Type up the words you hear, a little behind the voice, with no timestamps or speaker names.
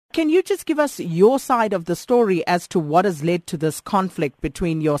Can you just give us your side of the story as to what has led to this conflict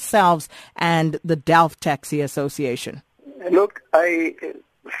between yourselves and the Delft Taxi Association? Look, I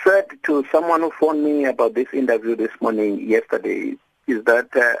said to someone who phoned me about this interview yesterday, is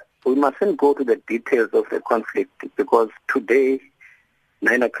that we mustn't go to the details of the conflict, because today,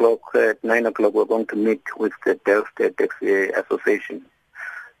 9 o'clock, we're going to meet with the Delft Taxi Association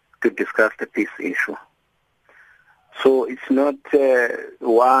to discuss the peace issue. So it's not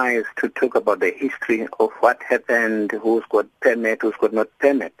wise to talk about the history of what happened, who's got permit, who's got not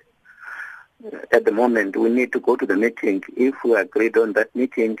permit. At the moment, we need to go to the meeting. If we agreed on that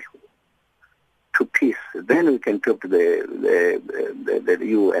meeting to peace, then we can talk to the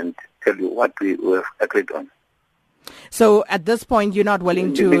EU and tell you what we have agreed on. So at this point, you're not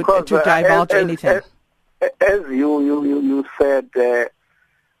willing to divulge anything? As you said,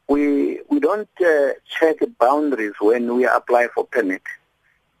 we don't check boundaries when we apply for permit.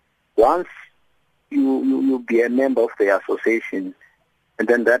 Once you be a member of the association, and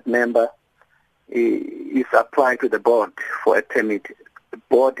then that member is applied to the board for a permit, the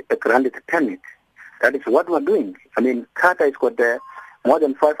board granted a permit. That is what we're doing. I mean, CATA has got more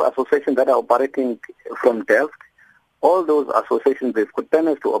than 5 associations that are operating from Delft. All those associations, they've got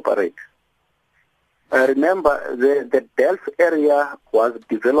permits to operate. Remember, the Delft area was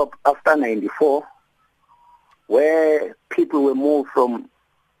developed after 94, where people were moved from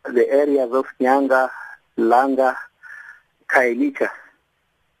the areas of Nyanga, Langa, Khayelitsha.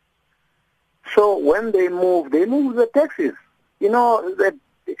 So when they moved the taxis. You know,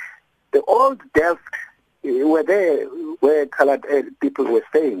 the old Delft were there where colored people were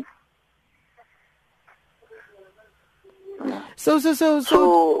staying. But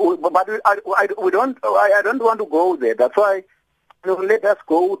we don't. I don't want to go there. That's why let us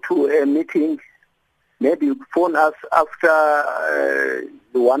go to a meeting. Maybe phone us after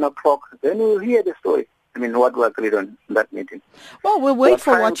 1 o'clock. Then we'll hear the story. I mean, what we agreed on in that meeting. Well, we'll wait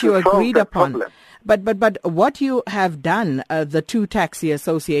for what you agreed upon. But what you have done, the 2 taxi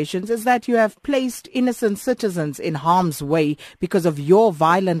associations, is that you have placed innocent citizens in harm's way because of your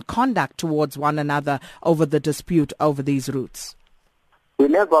violent conduct towards one another over the dispute over these routes. We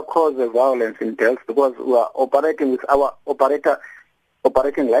never caused the violence in Delft because we are operating with our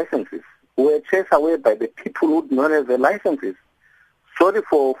operating licenses. We were chased away by the people who do not have the licenses. Sorry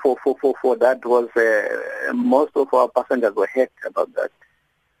for that. Was most of our passengers were hurt about that.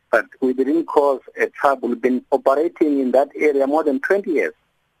 But we didn't cause a trouble. We've been operating in that area more than 20 years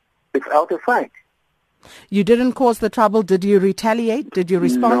without a fight. You didn't cause the trouble. Did you retaliate? Did you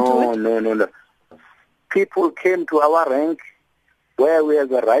respond to it? No. People came to our rank where we have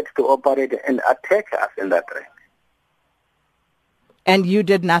the right to operate and attack us in that rank. And you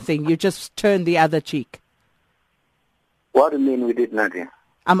did nothing. You just turned the other cheek. What do you mean we did nothing?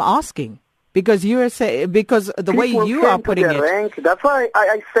 I'm asking. Because because the way you are putting it. Rank. That's why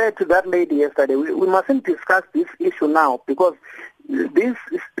I said to that lady yesterday, we mustn't discuss this issue now because we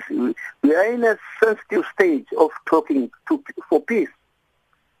are in a sensitive stage of talking for peace.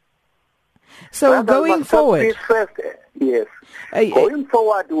 So going forward, peace first, yes. Going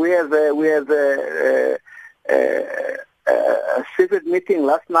forward, we have a secret meeting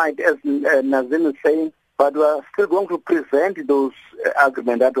last night, as Nazim is saying. But we are still going to present those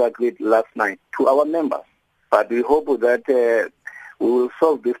agreements that we agreed last night to our members. But we hope that we will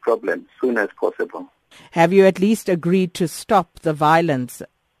solve this problem as soon as possible. Have you at least agreed to stop the violence?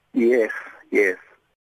 Yes.